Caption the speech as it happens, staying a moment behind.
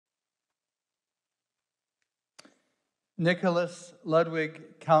Nicholas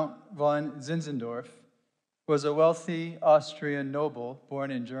Ludwig Count von Zinzendorf was a wealthy Austrian noble born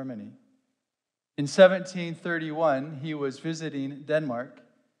in Germany. In 1731, he was visiting Denmark,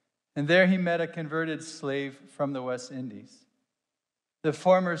 and there he met a converted slave from the West Indies. The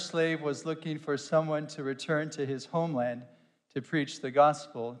former slave was looking for someone to return to his homeland to preach the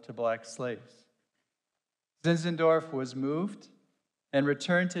gospel to black slaves. Zinzendorf was moved and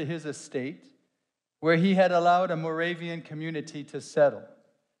returned to his estate, where he had allowed a Moravian community to settle.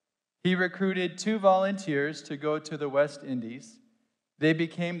 He recruited 2 volunteers to go to the West Indies. They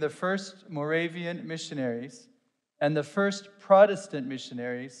became the first Moravian missionaries and the first Protestant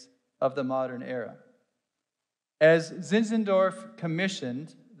missionaries of the modern era. As Zinzendorf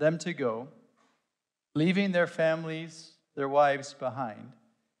commissioned them to go, leaving their families, their wives behind,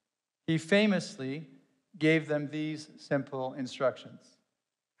 he famously gave them these simple instructions: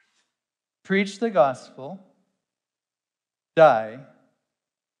 preach the gospel, die,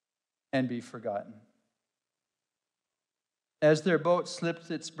 and be forgotten. As their boat slipped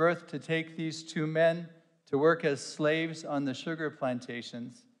its berth to take these 2 men to work as slaves on the sugar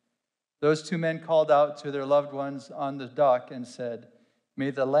plantations, those 2 men called out to their loved ones on the dock and said, "May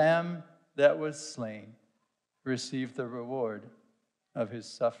the Lamb that was slain receive the reward of his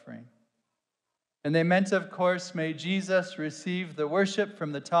suffering." And they meant, of course, may Jesus receive the worship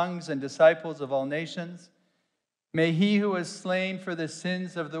from the tongues and disciples of all nations. May he who was slain for the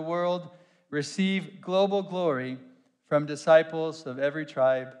sins of the world receive global glory from disciples of every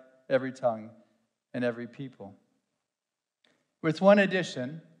tribe, every tongue, and every people. With one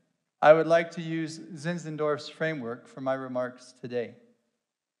addition, I would like to use Zinzendorf's framework for my remarks today.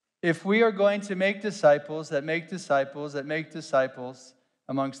 If we are going to make disciples that make disciples that make disciples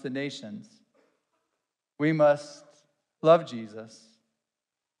amongst the nations, we must love Jesus,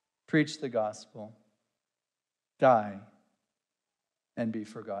 preach the gospel, die, and be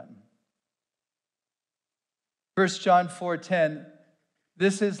forgotten. 1 John 4:10,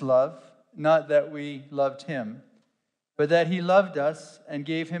 this is love, not that we loved him, but that he loved us and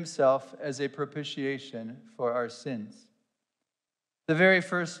gave himself as a propitiation for our sins. The very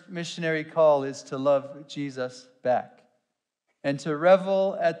first missionary call is to love Jesus back and to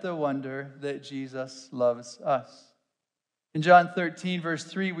revel at the wonder that Jesus loves us. In John 13, verse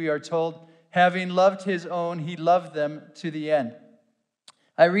 3, we are told, having loved his own, he loved them to the end.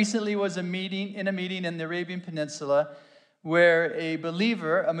 I recently was in a meeting in the Arabian Peninsula where a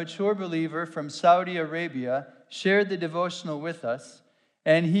mature believer from Saudi Arabia, shared the devotional with us,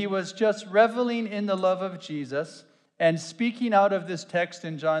 and he was just reveling in the love of Jesus and speaking out of this text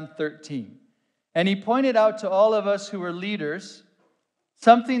in John 13. And he pointed out to all of us who were leaders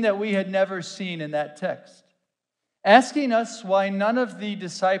something that we had never seen in that text, asking us why none of the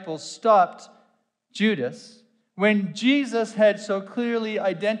disciples stopped Judas when Jesus had so clearly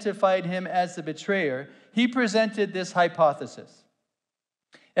identified him as the betrayer. He presented this hypothesis.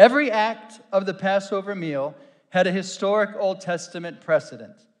 Every act of the Passover meal had a historic Old Testament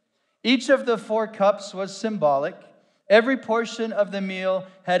precedent. Each of the 4 cups was symbolic. Every portion of the meal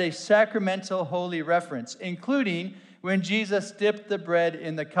had a sacramental holy reference, including when Jesus dipped the bread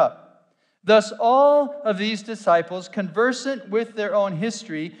in the cup. Thus, all of these disciples, conversant with their own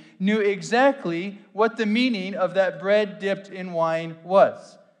history, knew exactly what the meaning of that bread dipped in wine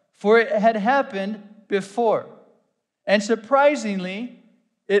was, for it had happened before. And surprisingly,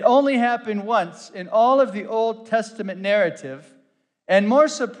 it only happened once in all of the Old Testament narrative, and more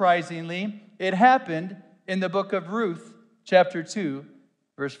surprisingly, it happened in the book of Ruth, chapter 2,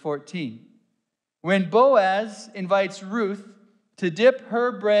 verse 14. When Boaz invites Ruth to dip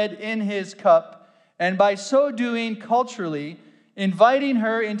her bread in his cup, and by so doing, culturally, inviting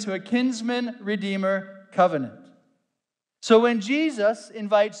her into a kinsman-redeemer covenant. So when Jesus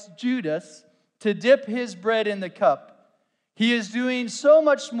invites Judas to dip his bread in the cup, he is doing so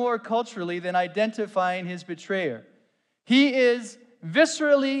much more culturally than identifying his betrayer. He is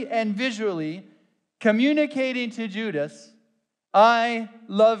viscerally and visually communicating to Judas, I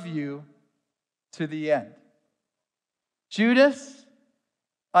love you to the end. Judas,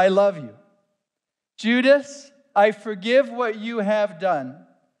 I love you. Judas, I forgive what you have done.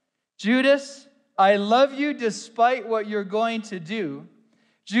 Judas, I love you despite what you're going to do.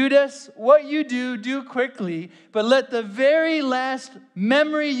 Judas, what you do, do quickly, but let the very last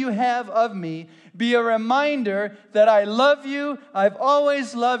memory you have of me be a reminder that I love you, I've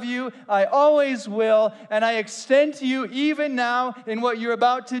always loved you, I always will, and I extend to you even now in what you're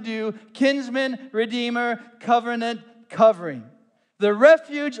about to do, kinsman, redeemer, covenant, covering. The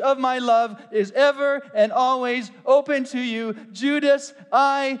refuge of my love is ever and always open to you. Judas,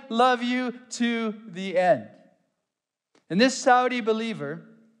 I love you to the end. And this Saudi believer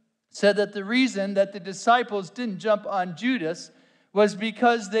said that the reason that the disciples didn't jump on Judas was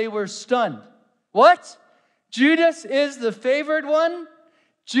because they were stunned. What? Judas is the favored one?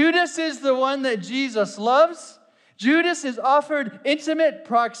 Judas is the one that Jesus loves? Judas is offered intimate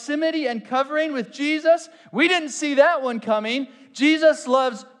proximity and covering with Jesus? We didn't see that one coming. Jesus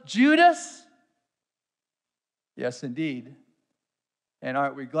loves Judas? Yes, indeed. And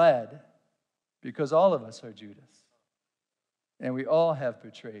aren't we glad? Because all of us are Judas. And we all have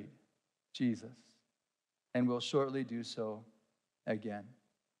betrayed Jesus. And will shortly do so again.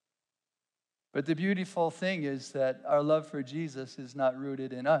 But the beautiful thing is that our love for Jesus is not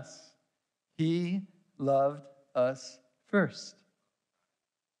rooted in us. He loved us first.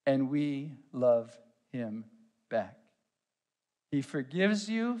 And we love him back. He forgives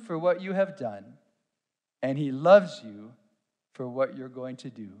you for what you have done. And he loves you for what you're going to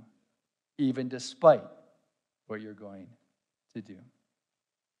do, even despite what you're going to do.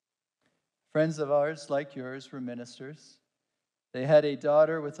 Friends of ours, like yours, were ministers. They had a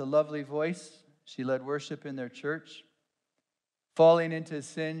daughter with a lovely voice. She led worship in their church. Falling into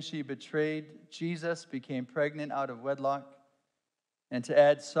sin, she betrayed Jesus, became pregnant out of wedlock. And to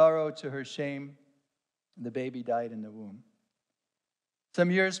add sorrow to her shame, the baby died in the womb.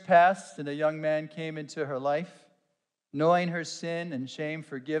 Some years passed, and a young man came into her life. Knowing her sin and shame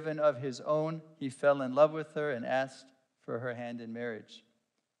forgiven of his own, he fell in love with her and asked for her hand in marriage.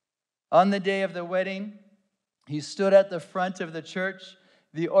 On the day of the wedding, he stood at the front of the church.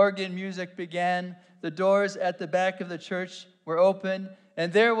 The organ music began. The doors at the back of the church were opened,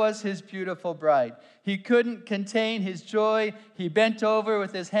 and there was his beautiful bride. He couldn't contain his joy. He bent over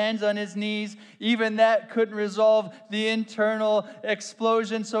with his hands on his knees. Even that couldn't resolve the internal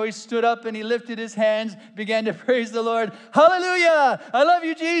explosion. So he stood up and he lifted his hands, began to praise the Lord. Hallelujah! I love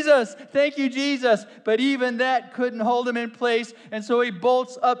you, Jesus. Thank you, Jesus. But even that couldn't hold him in place. And so he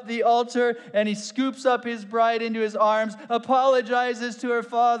bolts up the altar and he scoops up his bride into his arms, apologizes to her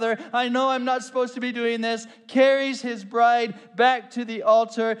father. I know I'm not supposed to be doing this. Carries his bride back to the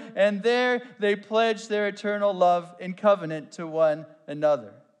altar, and there they pledge their eternal love in covenant to one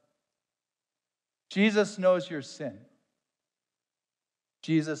another. Jesus knows your sin.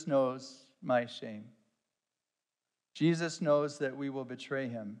 Jesus knows my shame. Jesus knows that we will betray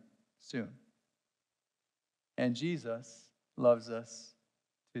him soon. And Jesus loves us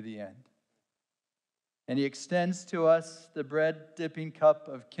to the end. And he extends to us the bread-dipping cup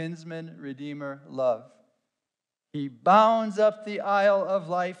of kinsman redeemer love. He bounds up the aisle of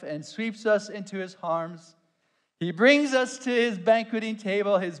life and sweeps us into his arms. He brings us to his banqueting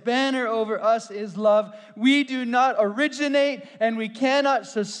table. His banner over us is love. We do not originate and we cannot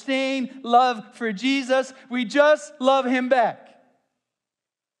sustain love for Jesus. We just love him back.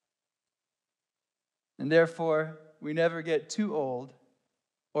 And therefore, we never get too old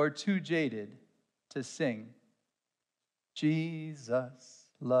or too jaded to sing, Jesus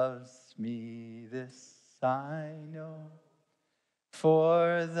loves me, this I know,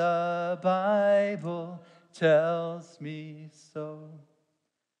 for the Bible tells me so.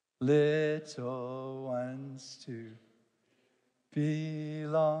 Little ones to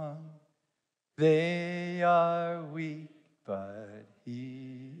belong, they are weak, but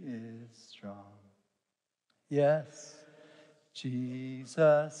he is strong. Yes,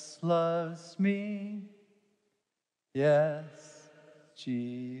 Jesus loves me. Yes,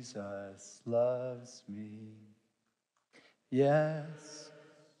 Jesus loves me. Yes,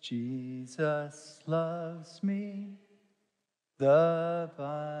 Jesus loves me. The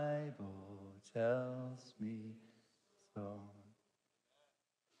Bible tells me so.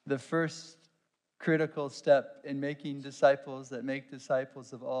 The first critical step in making disciples that make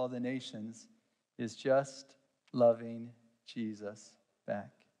disciples of all the nations is just loving Jesus back.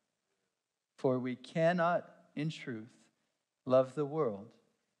 For we cannot, in truth, love the world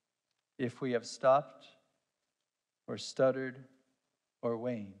if we have stopped or stuttered or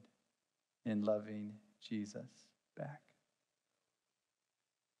waned in loving Jesus back.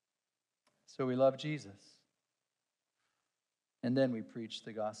 So we love Jesus, and then we preach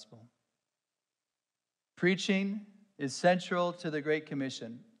the gospel. Preaching is central to the Great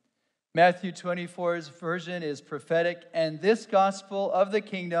Commission. Matthew 24's version is prophetic, and this gospel of the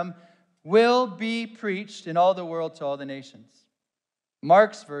kingdom will be preached in all the world to all the nations.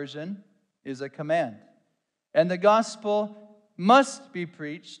 Mark's version is a command, and the gospel must be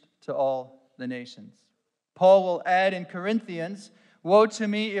preached to all the nations. Paul will add in Corinthians, woe to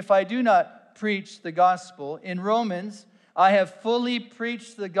me if I do not preach the gospel. In Romans, I have fully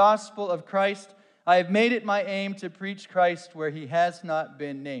preached the gospel of Christ. I have made it my aim to preach Christ where he has not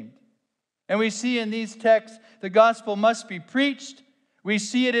been named. And we see in these texts, the gospel must be preached. We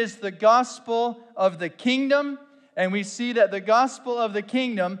see it as the gospel of the kingdom. And we see that the gospel of the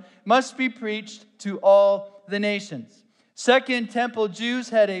kingdom must be preached to all the nations. Second Temple Jews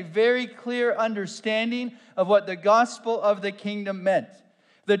had a very clear understanding of what the gospel of the kingdom meant.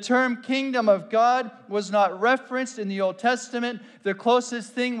 The term kingdom of God was not referenced in the Old Testament. The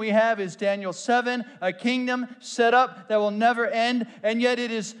closest thing we have is Daniel 7, a kingdom set up that will never end, and yet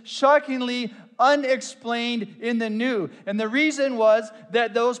it is shockingly unexplained in the New. And the reason was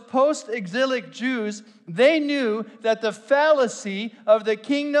that those post-exilic Jews, they knew that the fallacy of the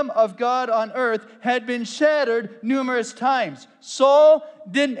kingdom of God on earth had been shattered numerous times. Saul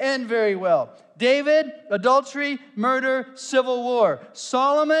didn't end very well. David, adultery, murder, civil war.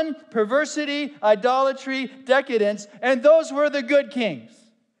 Solomon, perversity, idolatry, decadence, and those were the good kings.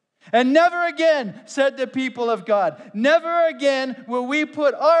 And never again, said the people of God, never again will we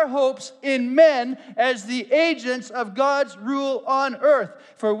put our hopes in men as the agents of God's rule on earth.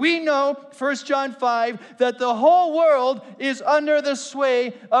 For we know, 1 John 5, that the whole world is under the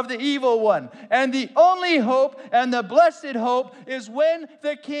sway of the evil one. And the only hope and the blessed hope is when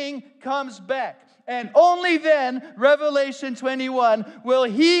the King comes back. And only then, Revelation 21, will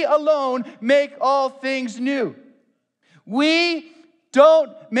He alone make all things new. We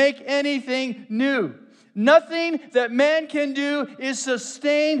don't make anything new. Nothing that man can do is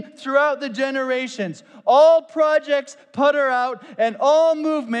sustained throughout the generations. All projects putter out and all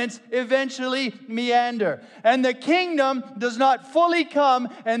movements eventually meander. And the kingdom does not fully come,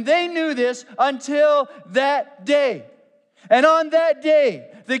 and they knew this until that day. And on that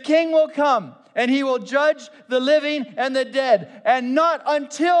day, the king will come. And He will judge the living and the dead. And not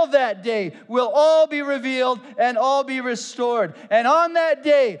until that day will all be revealed and all be restored. And on that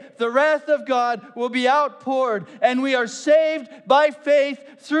day, the wrath of God will be outpoured. And we are saved by faith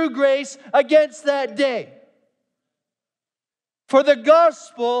through grace against that day. For the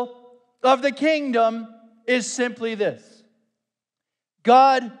gospel of the kingdom is simply this: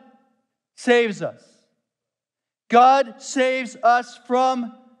 God saves us. God saves us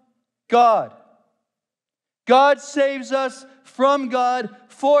from God. God saves us from God,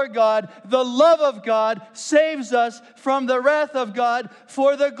 for God. The love of God saves us from the wrath of God,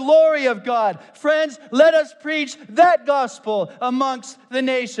 for the glory of God. Friends, let us preach that gospel amongst the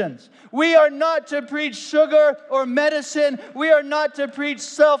nations. We are not to preach sugar or medicine. We are not to preach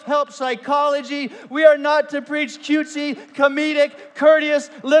self-help psychology. We are not to preach cutesy, comedic, courteous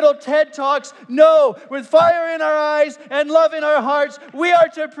little TED Talks. No, with fire in our eyes and love in our hearts, we are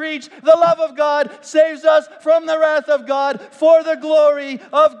to preach the love of God saves us from the wrath of God for the glory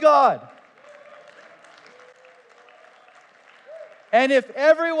of God. And if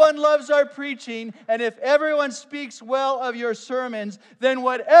everyone loves our preaching, and if everyone speaks well of your sermons, then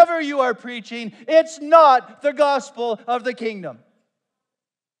whatever you are preaching, it's not the gospel of the kingdom.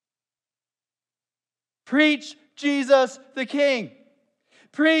 Preach Jesus the King.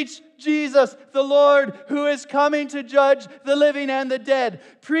 Preach Jesus, the Lord, who is coming to judge the living and the dead.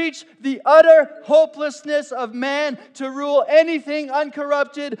 Preach the utter hopelessness of man to rule anything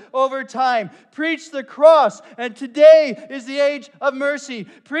uncorrupted over time. Preach the cross, and today is the age of mercy.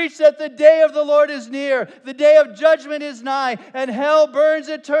 Preach that the day of the Lord is near, the day of judgment is nigh, and hell burns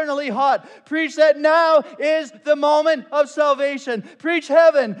eternally hot. Preach that now is the moment of salvation. Preach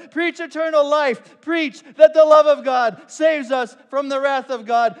heaven. Preach eternal life. Preach that the love of God saves us from the wrath of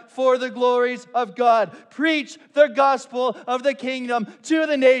God for the glories of God. Preach the gospel of the kingdom to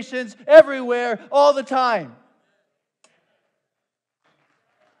the nations everywhere, all the time.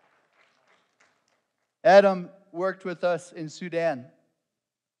 Adam worked with us in Sudan.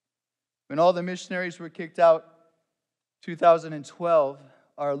 When all the missionaries were kicked out, 2012,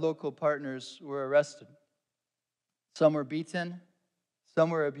 our local partners were arrested. Some were beaten, some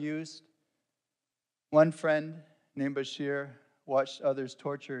were abused. One friend named Bashir watched others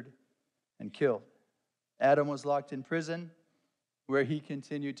tortured and killed. Adam was locked in prison, where he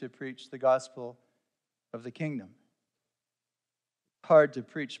continued to preach the gospel of the kingdom. Hard to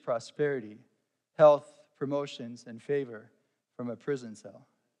preach prosperity, health, promotions, and favor from a prison cell.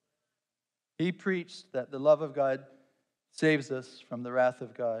 He preached that the love of God saves us from the wrath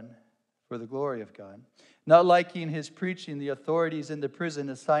of God for the glory of God. Not liking his preaching, the authorities in the prison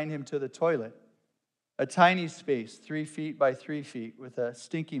assigned him to the toilet, a tiny space, 3 feet by 3 feet, with a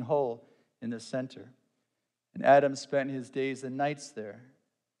stinking hole in the center. And Adam spent his days and nights there,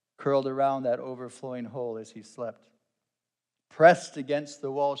 curled around that overflowing hole as he slept, pressed against the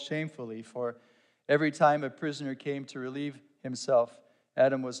wall shamefully, for every time a prisoner came to relieve himself,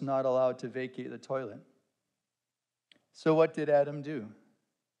 Adam was not allowed to vacate the toilet. So what did Adam do?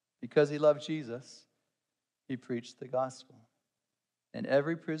 Because he loved Jesus, he preached the gospel. And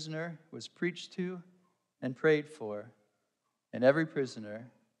every prisoner was preached to and prayed for, and every prisoner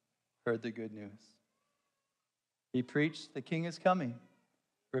heard the good news. He preached, the King is coming.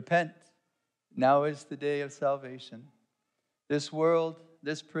 Repent. Now is the day of salvation. This world,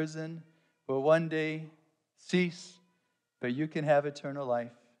 this prison will one day cease, but you can have eternal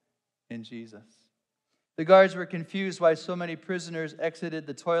life in Jesus. The guards were confused why so many prisoners exited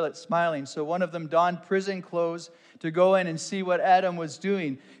the toilet smiling, so one of them donned prison clothes to go in and see what Adam was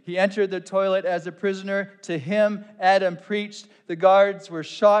doing. He entered the toilet as a prisoner. To him, Adam preached. The guards were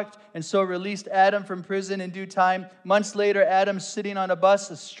shocked and so released Adam from prison in due time. Months later, Adam's sitting on a bus.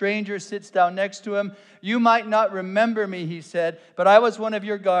 A stranger sits down next to him. You might not remember me, he said, but I was one of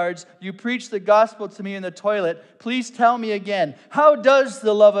your guards. You preached the gospel to me in the toilet. Please tell me again, how does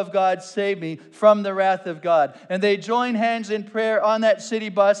the love of God save me from the wrath of God? And they joined hands in prayer on that city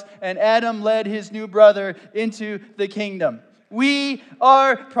bus, and Adam led his new brother into the kingdom. We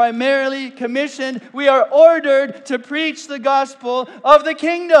are primarily commissioned, we are ordered to preach the gospel of the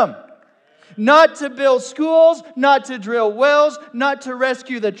kingdom. Not to build schools, not to drill wells, not to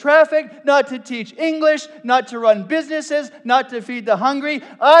rescue the trafficked, not to teach English, not to run businesses, not to feed the hungry.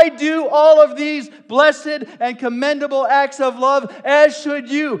 I do all of these blessed and commendable acts of love, as should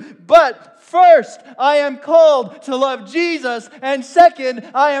you. But first, I am called to love Jesus, and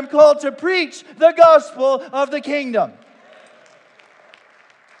second, I am called to preach the gospel of the kingdom.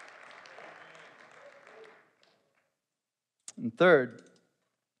 And third,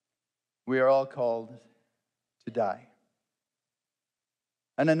 we are all called to die.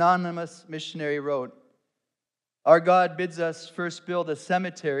 An anonymous missionary wrote, "Our God bids us first build a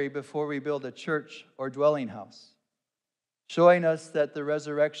cemetery before we build a church or dwelling house, showing us that the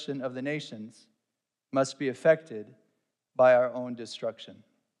resurrection of the nations must be effected by our own destruction."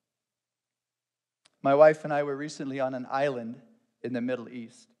 My wife and I were recently on an island in the Middle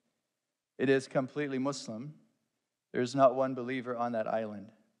East. It is completely Muslim. There is not one believer on that island.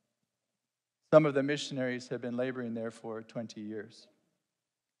 Some of the missionaries have been laboring there for 20 years.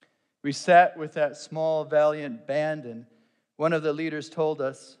 We sat with that small, valiant band, and one of the leaders told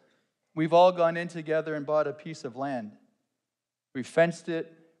us, "We've all gone in together and bought a piece of land. We fenced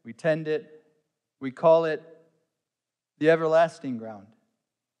it, we tend it, we call it the everlasting ground.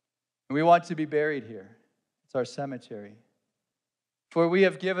 And we want to be buried here. It's our cemetery. For we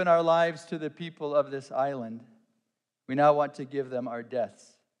have given our lives to the people of this island. We now want to give them our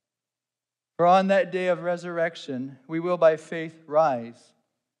deaths. For on that day of resurrection, we will by faith rise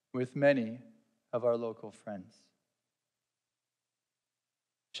with many of our local friends."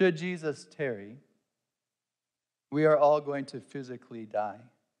 Should Jesus tarry, we are all going to physically die.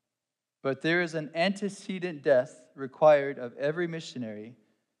 But there is an antecedent death required of every missionary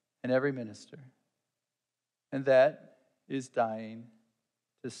and every minister. And that is dying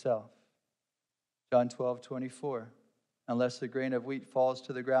to self. John 12:24. Unless a grain of wheat falls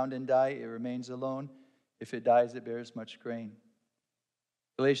to the ground and die, it remains alone. If it dies, it bears much grain.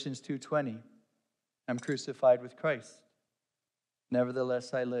 Galatians 2:20. I'm crucified with Christ.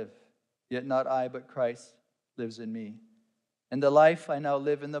 Nevertheless I live. Yet not I, but Christ lives in me. And the life I now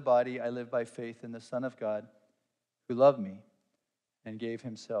live in the body, I live by faith in the Son of God, who loved me and gave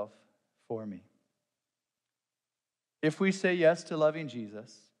himself for me. If we say yes to loving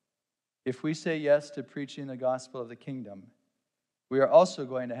Jesus, if we say yes to preaching the gospel of the kingdom, we are also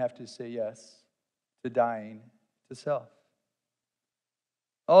going to have to say yes to dying to self.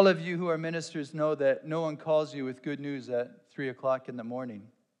 All of you who are ministers know that no one calls you with good news at 3 o'clock in the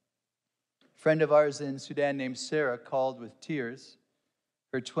morning. A friend of ours in Sudan named Sarah called with tears.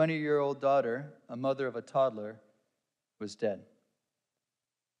 Her 20-year-old daughter, a mother of a toddler, was dead.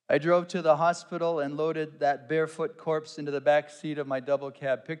 I drove to the hospital and loaded that barefoot corpse into the back seat of my double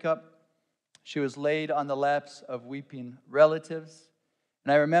cab pickup. She was laid on the laps of weeping relatives,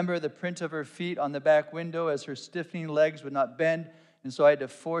 and I remember the print of her feet on the back window as her stiffening legs would not bend, and so I had to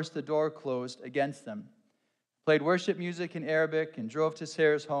force the door closed against them. Played worship music in Arabic and drove to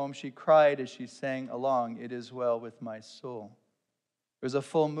Sarah's home. She cried as she sang along, "It is well with my soul." It was a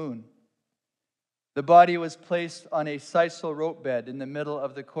full moon. The body was placed on a sisal rope bed in the middle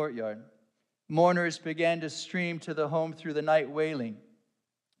of the courtyard. Mourners began to stream to the home through the night wailing.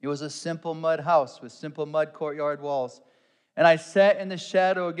 It was a simple mud house with simple mud courtyard walls. And I sat in the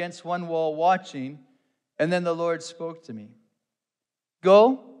shadow against one wall watching, and then the Lord spoke to me.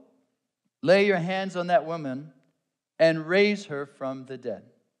 "Go, lay your hands on that woman and raise her from the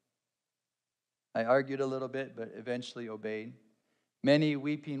dead." I argued a little bit, but eventually obeyed. Many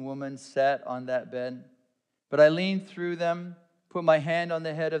weeping women sat on that bed, but I leaned through them put my hand on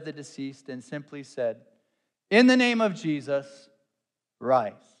the head of the deceased, and simply said, "In the name of Jesus,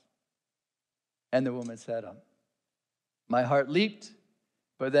 rise." And the woman sat up. My heart leaped,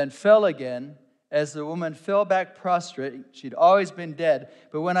 but then fell again as the woman fell back prostrate. She'd always been dead,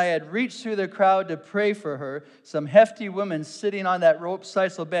 but when I had reached through the crowd to pray for her, some hefty women sitting on that rope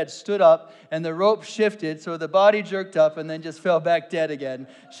sisal bed stood up, and the rope shifted, so the body jerked up and then just fell back dead again.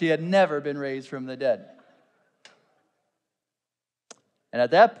 She had never been raised from the dead. And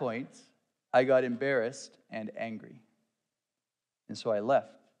at that point, I got embarrassed and angry. And so I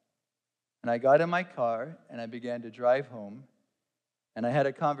left. And I got in my car, and I began to drive home, and I had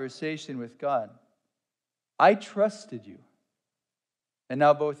a conversation with God. I trusted you, and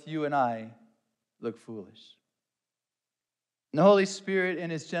now both you and I look foolish. And the Holy Spirit,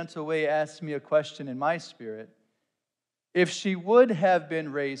 in his gentle way, asked me a question in my spirit. If she would have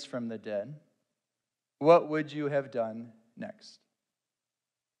been raised from the dead, what would you have done next?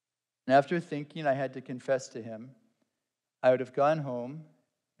 And after thinking, I had to confess to him, I would have gone home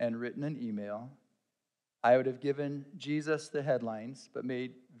and written an email. I would have given Jesus the headlines, but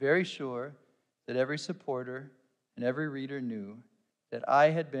made very sure that every supporter and every reader knew that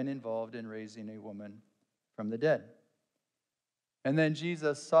I had been involved in raising a woman from the dead. And then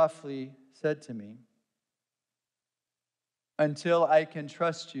Jesus softly said to me, "Until I can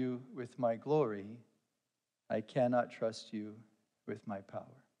trust you with my glory, I cannot trust you with my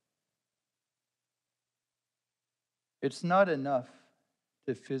power." It's not enough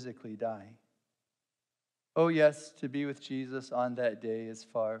to physically die. Oh, yes, to be with Jesus on that day is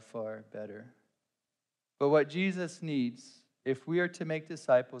far, far better. But what Jesus needs, if we are to make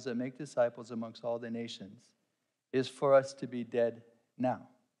disciples and make disciples amongst all the nations, is for us to be dead now.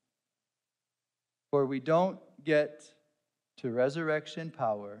 For we don't get to resurrection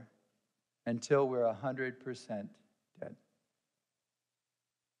power until we're 100% dead.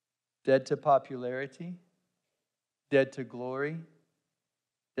 Dead to popularity, dead to glory,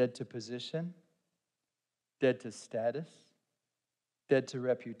 dead to position, dead to status, dead to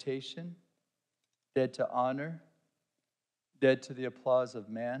reputation, dead to honor, dead to the applause of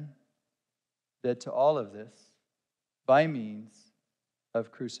man, dead to all of this by means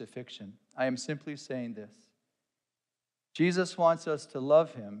of crucifixion. I am simply saying this. Jesus wants us to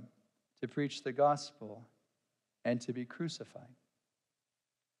love him, to preach the gospel, and to be crucified.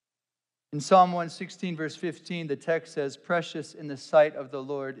 In Psalm 116, verse 15, the text says, "Precious in the sight of the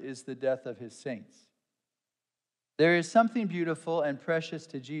Lord is the death of his saints." There is something beautiful and precious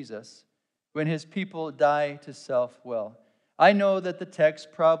to Jesus when his people die to self well. I know that the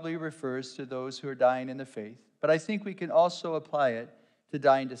text probably refers to those who are dying in the faith, but I think we can also apply it to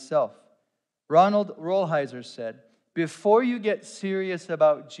dying to self. Ronald Rolheiser said, "Before you get serious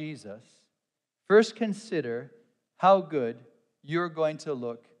about Jesus, first consider how good you're going to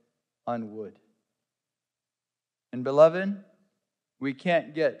look on wood." And beloved, we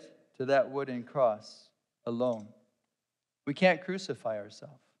can't get to that wooden cross alone. We can't crucify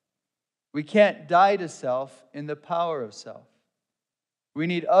ourselves. We can't die to self in the power of self. We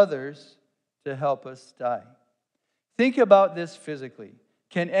need others to help us die. Think about this physically.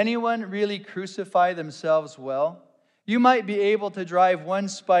 Can anyone really crucify themselves well? You might be able to drive one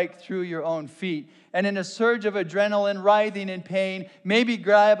spike through your own feet, and in a surge of adrenaline, writhing in pain, maybe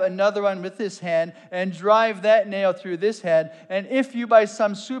grab another one with this hand and drive that nail through this hand. And if you, by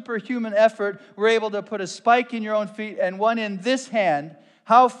some superhuman effort, were able to put a spike in your own feet and one in this hand,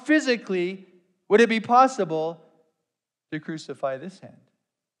 how physically would it be possible to crucify this hand?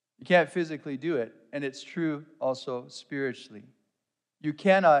 You can't physically do it, and it's true also spiritually. You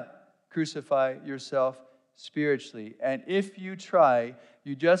cannot crucify yourself spiritually. And if you try,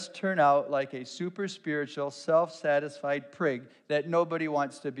 you just turn out like a super spiritual, self-satisfied prig that nobody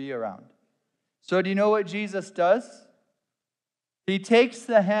wants to be around. So do you know what Jesus does? He takes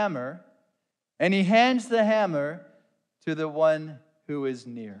the hammer and he hands the hammer to the one who is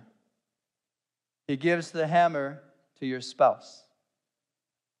near. He gives the hammer to your spouse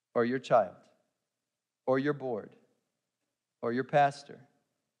or your child or your board or your pastor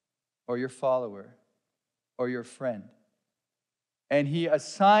or your follower or your friend. And he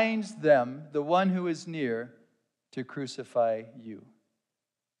assigns them, the one who is near, to crucify you.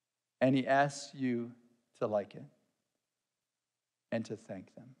 And he asks you to like it and to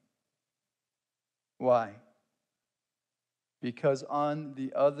thank them. Why? Because on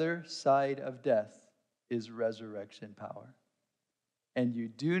the other side of death is resurrection power. And you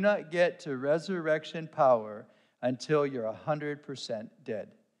do not get to resurrection power until you're 100%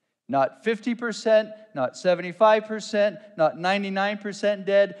 dead. Not 50%, not 75%, not 99%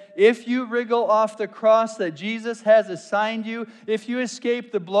 dead. If you wriggle off the cross that Jesus has assigned you, if you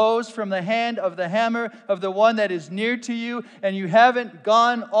escape the blows from the hand of the hammer of the one that is near to you, and you haven't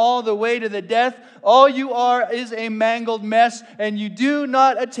gone all the way to the death, all you are is a mangled mess, and you do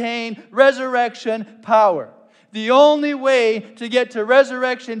not attain resurrection power. The only way to get to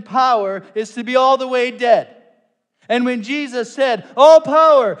resurrection power is to be all the way dead. And when Jesus said, all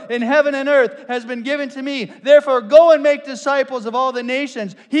power in heaven and earth has been given to me, therefore go and make disciples of all the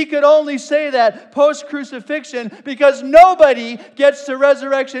nations, he could only say that post-crucifixion because nobody gets to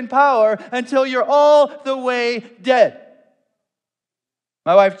resurrection power until you're all the way dead.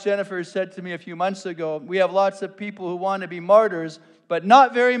 My wife Jennifer said to me a few months ago, we have lots of people who want to be martyrs, but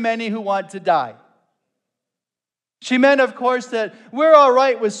not very many who want to die. She meant, of course, that we're all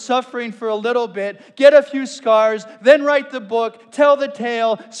right with suffering for a little bit, get a few scars, then write the book, tell the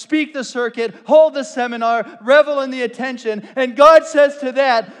tale, speak the circuit, hold the seminar, revel in the attention. And God says to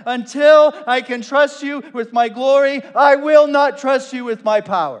that, until I can trust you with my glory, I will not trust you with my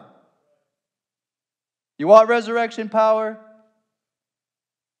power. You want resurrection power?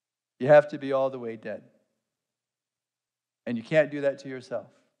 You have to be all the way dead. And you can't do that to yourself.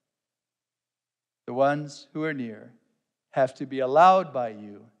 The ones who are near have to be allowed by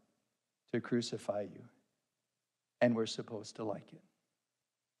you to crucify you. And we're supposed to like it.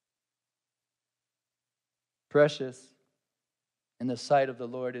 Precious in the sight of the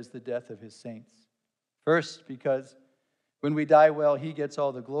Lord is the death of his saints. First, because when we die well, he gets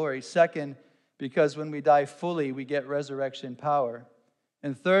all the glory. Second, because when we die fully, we get resurrection power.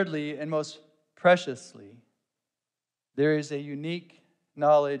 And thirdly, and most preciously, there is a unique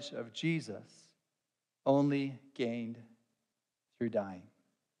knowledge of Jesus only gained through dying.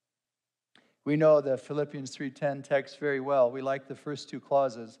 We know the Philippians 3:10 text very well. We like the first two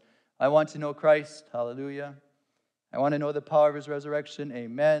clauses. I want to know Christ, hallelujah. I want to know the power of his resurrection,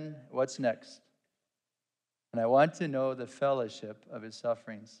 amen. What's next? And I want to know the fellowship of his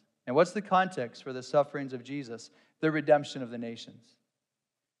sufferings. And what's the context for the sufferings of Jesus? The redemption of the nations.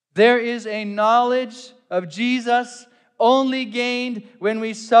 There is a knowledge of Jesus only gained when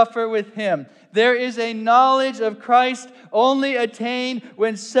we suffer with him. There is a knowledge of Christ only attained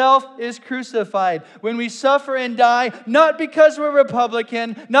when self is crucified. When we suffer and die, not because we're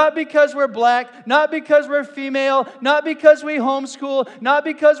Republican, not because we're black, not because we're female, not because we homeschool, not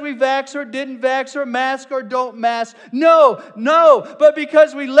because we vax or didn't vax or mask or don't mask. No, but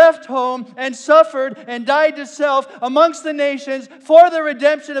because we left home and suffered and died to self amongst the nations for the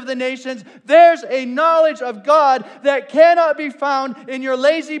redemption of the nations. There's a knowledge of God that cannot be found in your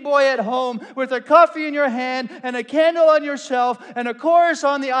lazy boy at home with a coffee in your hand and a candle on your shelf and a chorus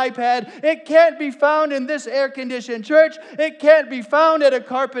on the iPad. It can't be found in this air-conditioned church. It can't be found at a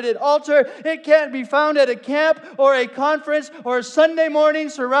carpeted altar. It can't be found at a camp or a conference or a Sunday morning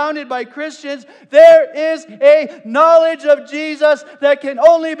surrounded by Christians. There is a knowledge of Jesus that can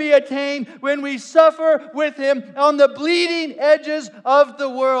only be attained when we suffer with him on the bleeding edges of the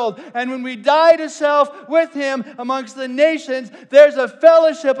world. And when we die to self with him amongst the nations, there's a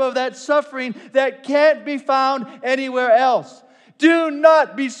fellowship of that suffering that can't be found anywhere else. Do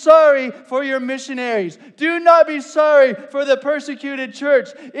not be sorry for your missionaries. Do not be sorry for the persecuted church.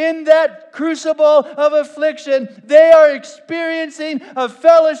 In that crucible of affliction, they are experiencing a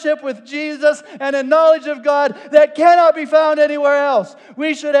fellowship with Jesus and a knowledge of God that cannot be found anywhere else.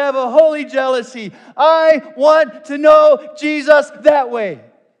 We should have a holy jealousy. I want to know Jesus that way.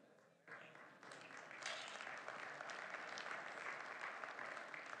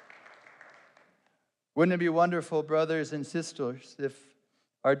 Wouldn't it be wonderful, brothers and sisters, if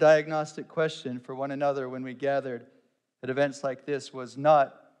our diagnostic question for one another when we gathered at events like this was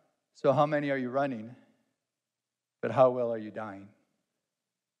not, so how many are you running, but how well are you dying?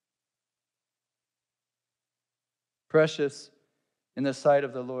 Precious in the sight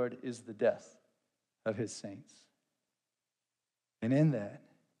of the Lord is the death of his saints. And in that,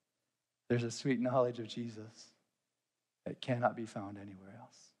 there's a sweet knowledge of Jesus that cannot be found anywhere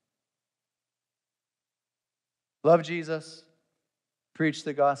else. Love Jesus, preach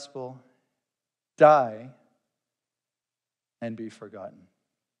the gospel, die, and be forgotten.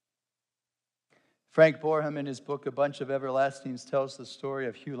 Frank Boreham, in his book, A Bunch of Everlastings, tells the story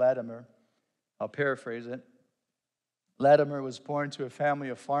of Hugh Latimer. I'll paraphrase it. Latimer was born to a family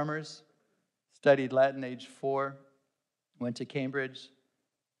of farmers, studied Latin age 4, went to Cambridge,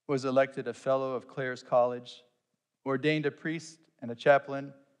 was elected a fellow of Clare's College, ordained a priest and a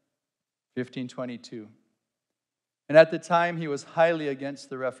chaplain, 1522. And at the time, he was highly against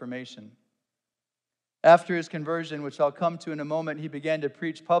the Reformation. After his conversion, which I'll come to in a moment, he began to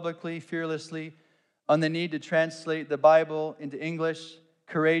preach publicly, fearlessly, on the need to translate the Bible into English,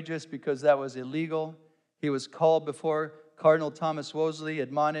 courageous because that was illegal. He was called before Cardinal Thomas Wolsey,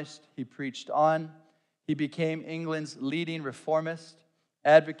 admonished. He preached on. He became England's leading reformist,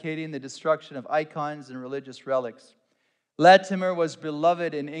 advocating the destruction of icons and religious relics. Latimer was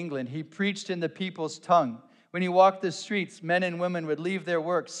beloved in England. He preached in the people's tongue. When he walked the streets, men and women would leave their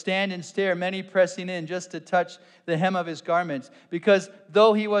work, stand and stare, many pressing in just to touch the hem of his garments. Because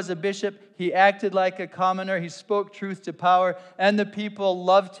though he was a bishop, he acted like a commoner. He spoke truth to power, and the people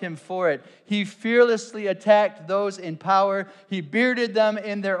loved him for it. He fearlessly attacked those in power. He bearded them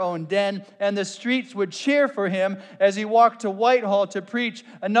in their own den, and the streets would cheer for him as he walked to Whitehall to preach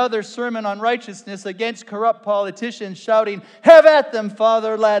another sermon on righteousness against corrupt politicians, shouting, "Have at them,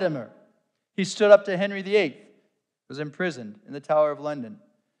 Father Latimer." He stood up to Henry VIII, was imprisoned in the Tower of London.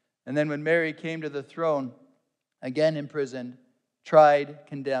 And then when Mary came to the throne, again imprisoned, tried,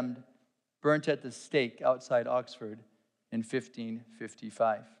 condemned, burnt at the stake outside Oxford in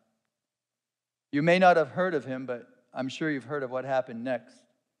 1555. You may not have heard of him, but I'm sure you've heard of what happened next.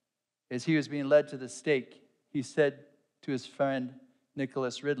 As he was being led to the stake, he said to his friend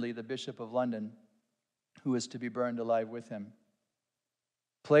Nicholas Ridley, the Bishop of London, who was to be burned alive with him,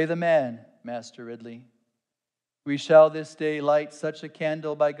 "Play the man, Master Ridley. We shall this day light such a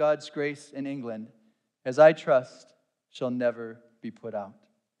candle by God's grace in England as I trust shall never be put out."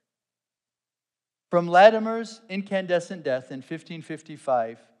 From Latimer's incandescent death in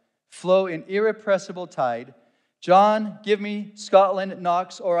 1555 flow in irrepressible tide John, "Give me Scotland,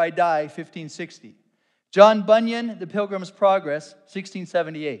 Knox, or I die," 1560. John Bunyan, "The Pilgrim's Progress,"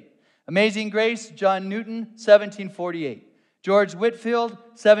 1678. Amazing Grace, John Newton, 1748. George Whitefield,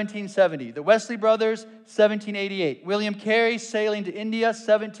 1770. The Wesley Brothers, 1788. William Carey, Sailing to India,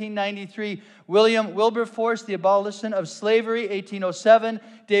 1793. William Wilberforce, The Abolition of Slavery, 1807.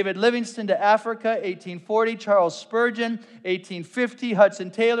 David Livingstone to Africa, 1840. Charles Spurgeon, 1850.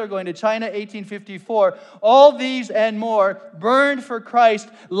 Hudson Taylor going to China, 1854. All these and more burned for Christ,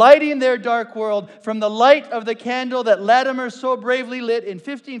 lighting their dark world from the light of the candle that Latimer so bravely lit in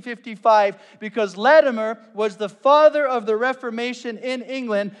 1555, because Latimer was the father of the Reformation in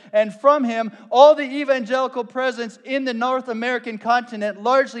England, and from him all the evangelical presence in the North American continent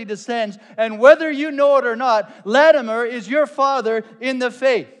largely descends. And whether you know it or not, Latimer is your father in the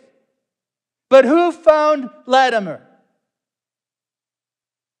faith. But who found Latimer?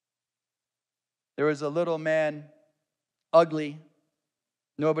 There was a little man, ugly.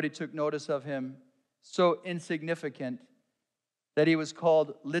 Nobody took notice of him. So insignificant that he was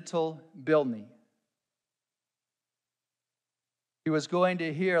called Little Bilney. He was going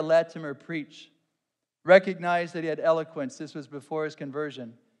to hear Latimer preach. Recognized that he had eloquence. This was before his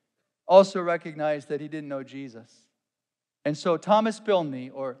conversion. Also recognized that he didn't know Jesus. And so Thomas Bilney,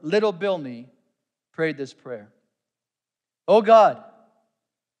 or Little Bilney, prayed this prayer. "O God,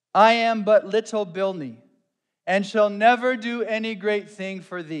 I am but little Bilney, and shall never do any great thing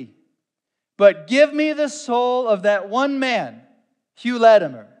for thee. But give me the soul of that one man, Hugh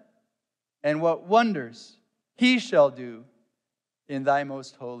Latimer, and what wonders he shall do in thy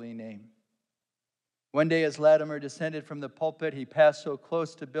most holy name." One day as Latimer descended from the pulpit, he passed so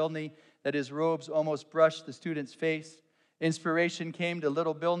close to Bilney that his robes almost brushed the student's face. Inspiration came to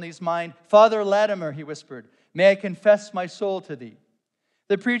little Bilney's mind. "Father Latimer," he whispered, "may I confess my soul to thee?"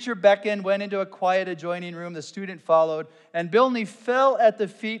 The preacher beckoned, went into a quiet adjoining room. The student followed, and Bilney fell at the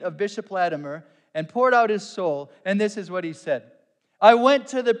feet of Bishop Latimer and poured out his soul. And this is what he said. "I went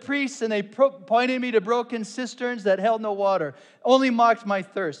to the priests, and they pointed me to broken cisterns that held no water, only mocked my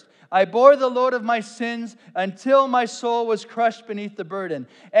thirst. I bore the load of my sins until my soul was crushed beneath the burden.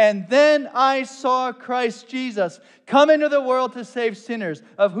 And then I saw Christ Jesus come into the world to save sinners,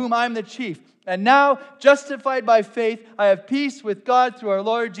 of whom I'm the chief. And now, justified by faith, I have peace with God through our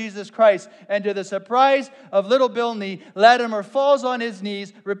Lord Jesus Christ." And to the surprise of little Bilney, Latimer falls on his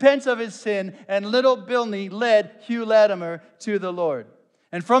knees, repents of his sin, and little Bilney led Hugh Latimer to the Lord.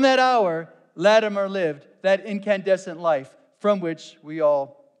 And from that hour, Latimer lived that incandescent life from which we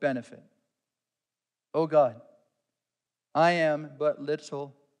all benefit. "O God, I am but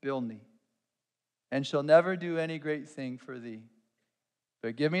little Bilney, and shall never do any great thing for thee.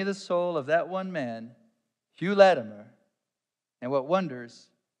 But give me the soul of that one man, Hugh Latimer, and what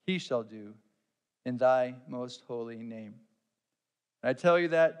wonders he shall do in thy most holy name." And I tell you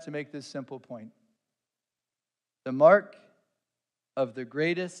that to make this simple point. The mark of the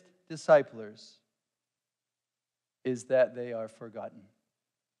greatest disciplers is that they are forgotten,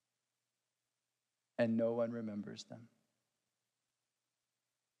 and no one remembers them.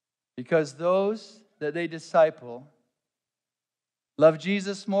 Because those that they disciple love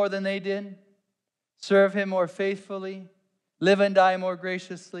Jesus more than they did, serve him more faithfully, live and die more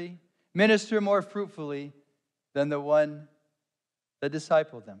graciously, minister more fruitfully than the one that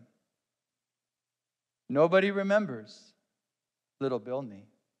discipled them? Nobody remembers little Bilney.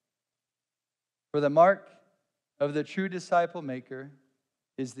 For the mark of the true disciple maker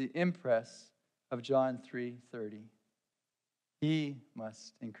is the impress of John 3:30. He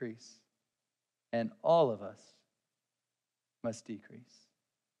must increase, and all of us must decrease.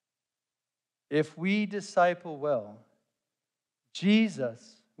 If we disciple well,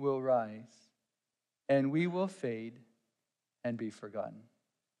 Jesus will rise, and we will fade and be forgotten.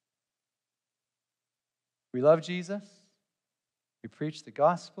 We love Jesus. We preach the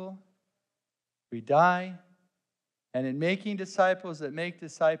gospel. We die. And in making disciples that make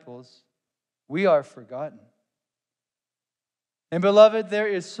disciples, we are forgotten. And beloved, there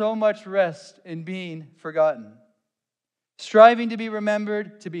is so much rest in being forgotten. Striving to be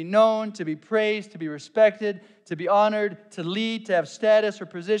remembered, to be known, to be praised, to be respected, to be honored, to lead, to have status or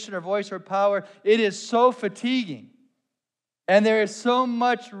position or voice or power. It is so fatiguing. And there is so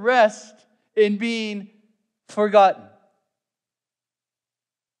much rest in being forgotten.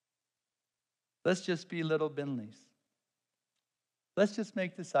 Let's just be little Binleys. Let's just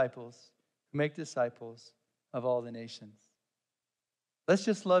make disciples of all the nations. Let's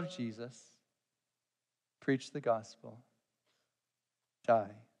just love Jesus, preach the gospel,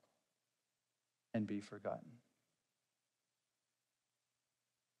 die, and be forgotten.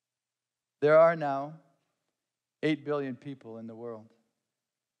 There are now 8 billion people in the world.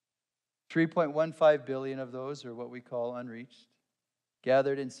 3.15 billion of those are what we call unreached,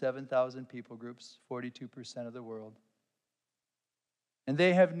 gathered in 7,000 people groups, 42% of the world. And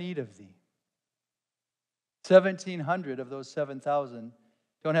they have need of thee. 1,700 of those 7,000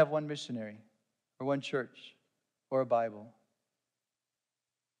 don't have one missionary or one church or a Bible.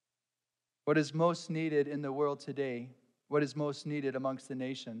 What is most needed in the world today, what is most needed amongst the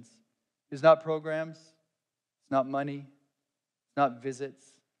nations, is not programs, it's not money, it's not visits,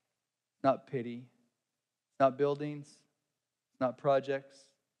 it's not pity, it's not buildings, it's not projects,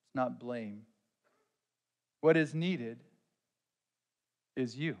 it's not blame. What is needed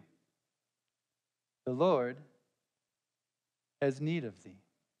is you. The Lord has need of thee.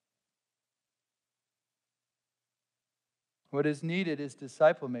 What is needed is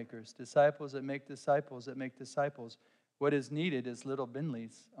disciple makers, disciples that make disciples that make disciples. What is needed is little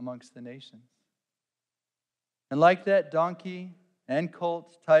Binleys amongst the nations. And like that donkey and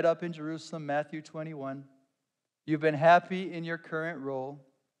colt tied up in Jerusalem, Matthew 21, you've been happy in your current role.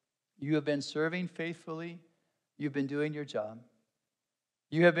 You have been serving faithfully. You've been doing your job.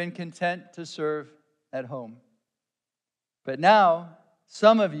 You have been content to serve at home. But now,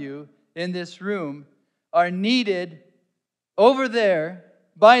 some of you in this room are needed over there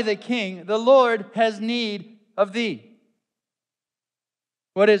by the King. The Lord has need of thee.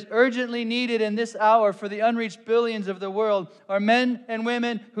 What is urgently needed in this hour for the unreached billions of the world are men and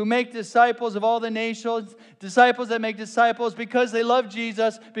women who make disciples of all the nations, disciples that make disciples because they love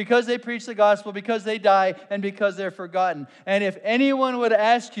Jesus, because they preach the gospel, because they die, and because they're forgotten. And if anyone would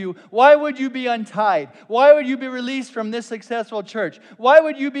ask you, why would you be untied? Why would you be released from this successful church? Why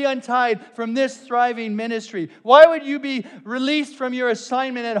would you be untied from this thriving ministry? Why would you be released from your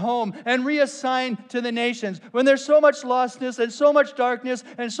assignment at home and reassigned to the nations when there's so much lostness and so much darkness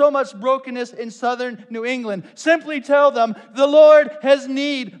and so much brokenness in southern New England? Simply tell them, the Lord has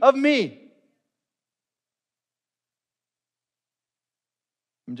need of me.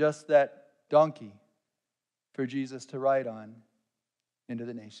 I'm just that donkey for Jesus to ride on into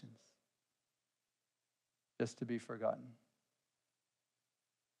the nations, just to be forgotten.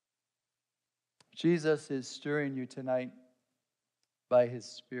 Jesus is stirring you tonight by his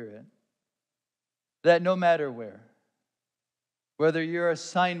Spirit that no matter whether your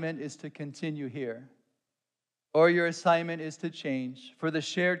assignment is to continue here or your assignment is to change for the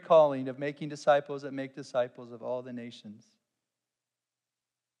shared calling of making disciples that make disciples of all the nations.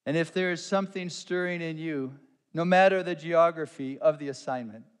 And if there is something stirring in you, no matter the geography of the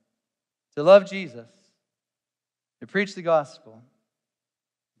assignment, to love Jesus, to preach the gospel,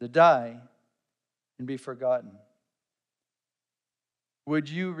 to die and be forgotten, would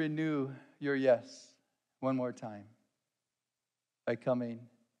you renew your yes one more time by coming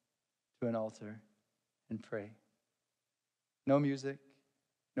to an altar and pray? No music,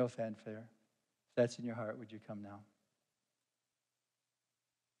 no fanfare. If that's in your heart, would you come now?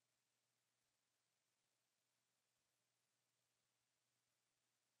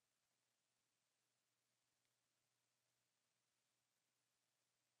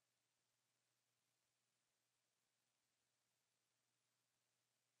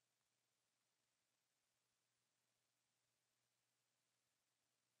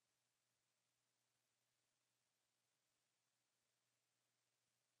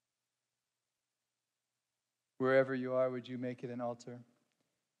 Wherever you are, would you make it an altar?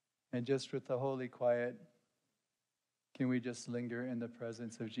 And just with the holy quiet, can we just linger in the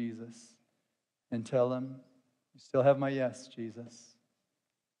presence of Jesus and tell him, you still have my yes, Jesus.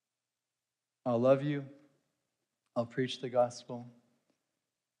 I'll love you. I'll preach the gospel.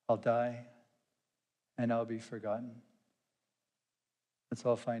 I'll die. And I'll be forgotten. Let's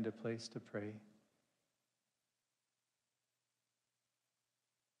all find a place to pray.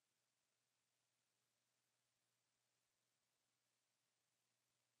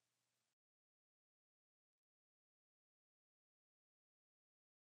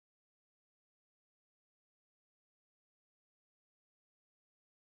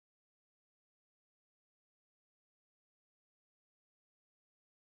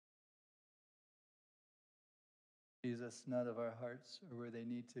 Jesus, none of our hearts are where they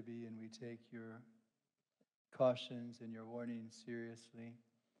need to be, and we take your cautions and your warnings seriously.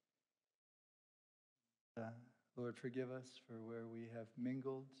 Lord, forgive us for where we have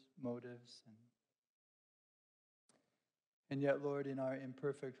mingled motives. And yet, Lord, in our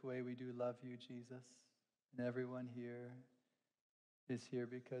imperfect way, we do love you, Jesus. And everyone here is here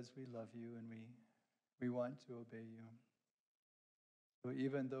because we love you and we want to obey you. So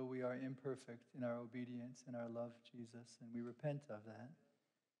even though we are imperfect in our obedience and our love, Jesus, and we repent of that,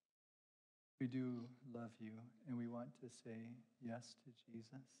 we do love you and we want to say yes to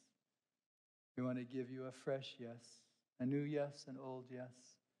Jesus. We want to give you a fresh yes, a new yes, an old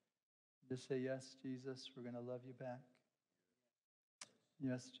yes. Just say, yes, Jesus, we're going to love you back.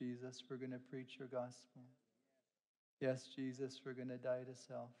 Yes, Jesus, we're going to preach your gospel. Yes, Jesus, we're going to die to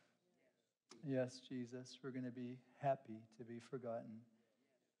self. Yes, Jesus, we're going to be happy to be forgotten,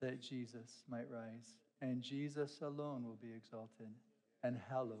 that Jesus might rise. And Jesus alone will be exalted and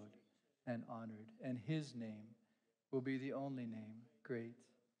hallowed and honored. And his name will be the only name great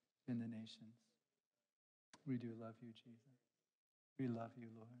in the nations. We do love you, Jesus. We love you,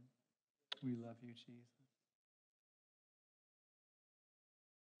 Lord. We love you, Jesus.